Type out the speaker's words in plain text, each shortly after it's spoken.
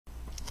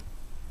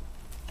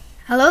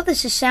Hello,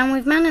 this is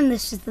SOUNDWAVEMAN and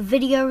this is the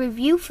video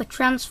review for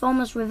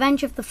Transformers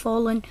Revenge of the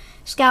Fallen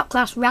Scout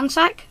Class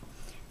Ransack.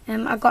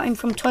 I got him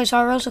from Toys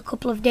R Us a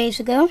couple of days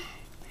ago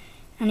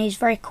and he's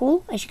very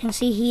cool. As you can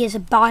see, he is a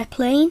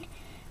biplane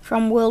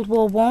from World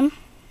War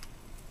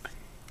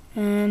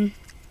I.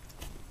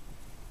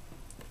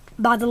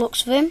 By the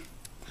looks of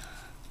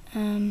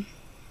him.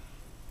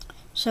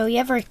 So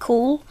yeah, very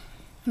cool.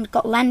 And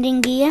got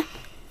landing gear.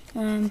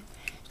 He's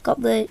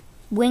got the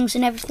wings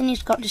and everything.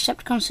 He's got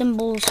Decepticon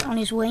symbols on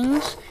his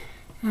wings.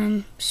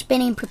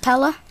 Spinning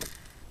propeller.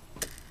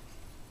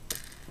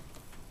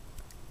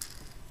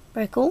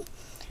 Very cool.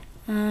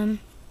 Yep,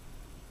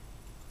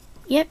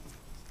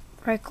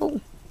 very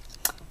cool.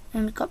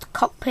 And we've got the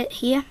cockpit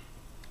here.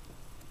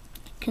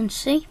 You can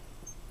see.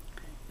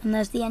 And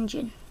there's the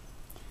engine.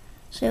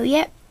 So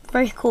yep,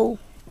 very cool.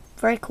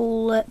 Very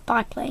cool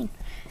biplane.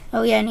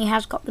 Oh yeah, and he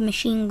has got the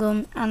machine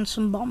gun and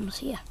some bombs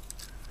here.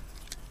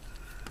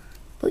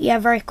 But yeah,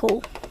 very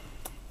cool.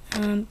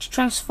 To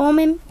transform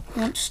him, I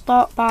want to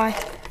start by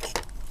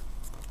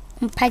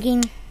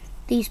unpegging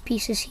these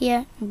pieces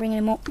here and bringing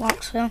them up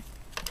like so.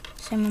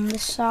 Same on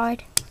this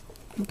side.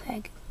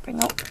 Unpeg,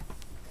 bring up.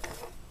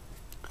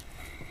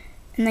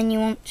 And then you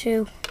want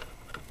to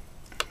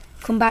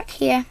come back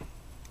here.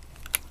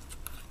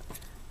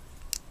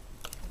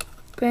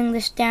 Bring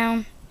this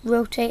down,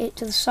 rotate it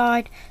to the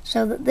side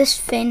so that this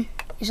fin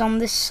is on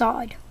this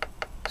side.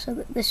 So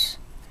that this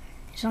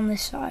is on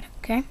this side,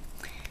 okay?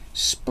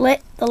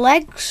 Split the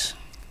legs,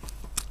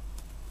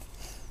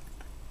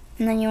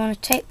 and then you want to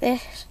take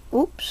this,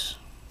 oops,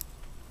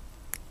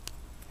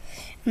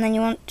 and then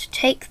you want to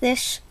take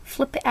this,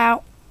 flip it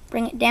out,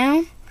 bring it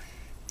down,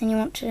 and you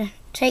want to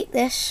take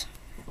this,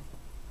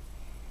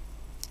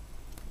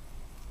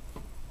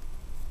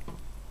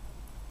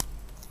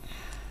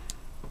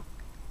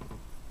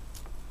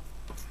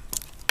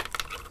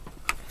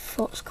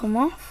 foot's come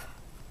off.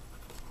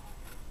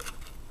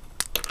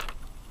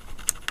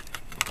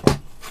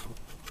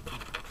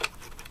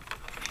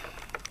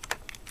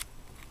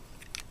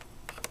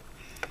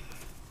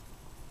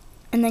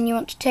 And then you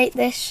want to take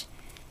this,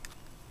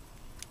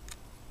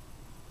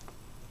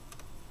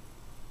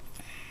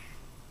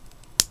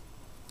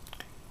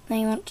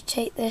 then you want to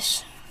take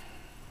this,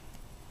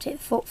 take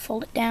the foot,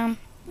 fold it down,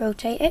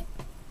 rotate it,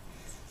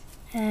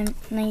 and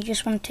then you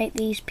just want to take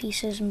these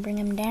pieces and bring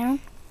them down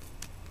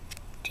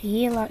to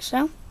here like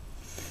so.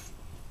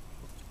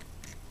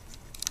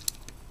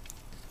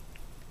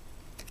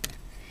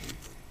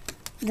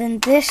 Then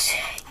this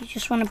you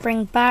just want to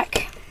bring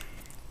back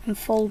and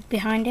fold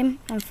behind him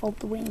and fold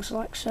the wings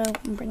like so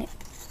and bring it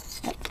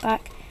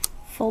back,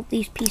 fold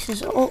these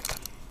pieces up,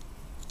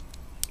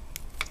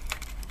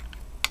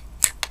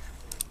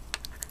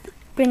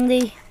 bring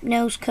the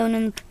nose cone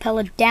and the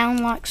propeller down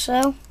like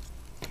so.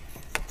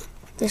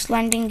 This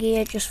landing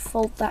gear, just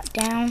fold that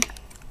down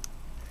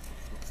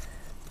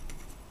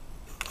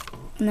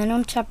and then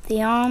untap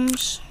the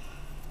arms.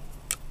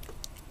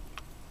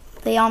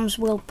 The arms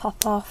will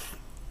pop off.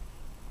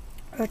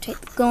 Rotate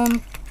the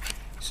gun.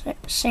 So,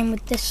 same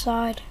with this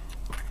side.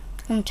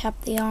 Untap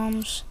the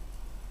arms,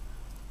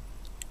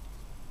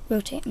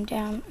 rotate them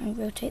down, and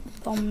rotate the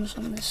bombs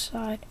on this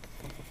side.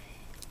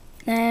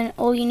 Then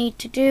all you need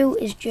to do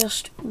is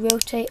just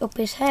rotate up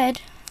his head,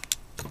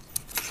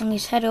 bring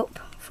his head up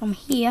from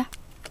here,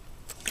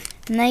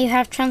 and there you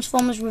have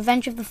Transformers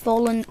Revenge of the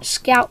Fallen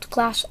Scout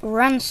Class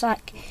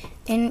Ransack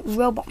in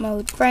robot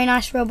mode. Very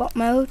nice robot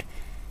mode.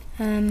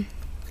 Very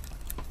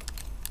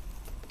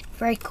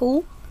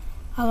cool.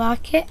 I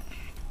like it.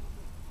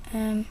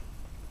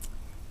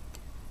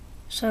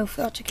 So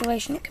for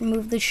articulation, it can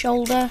move the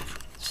shoulder,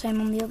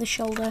 same on the other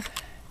shoulder,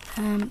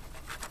 bend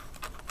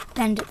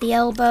at the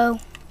elbow,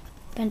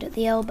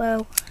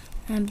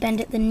 and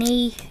bend at the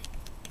knee,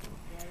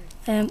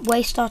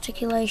 waist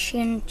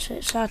articulation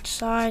to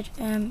side,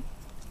 the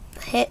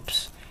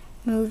hips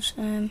moves,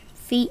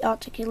 feet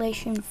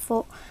articulation,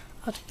 foot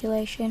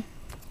articulation,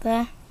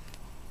 there,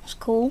 it's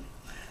cool,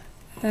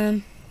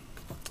 and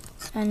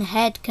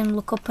head can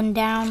look up and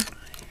down.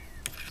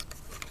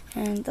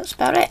 And that's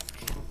about it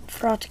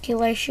for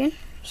articulation.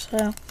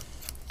 So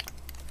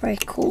very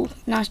cool,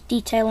 nice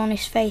detail on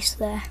his face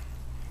there.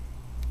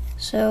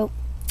 So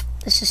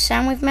this is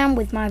SOUNDWAVEMAN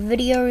with my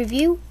video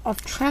review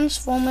of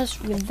Transformers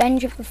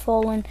Revenge of the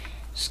Fallen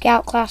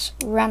Scout Class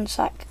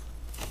Ransack.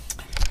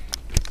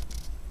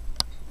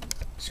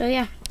 So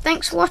yeah,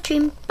 thanks for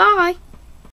watching, bye.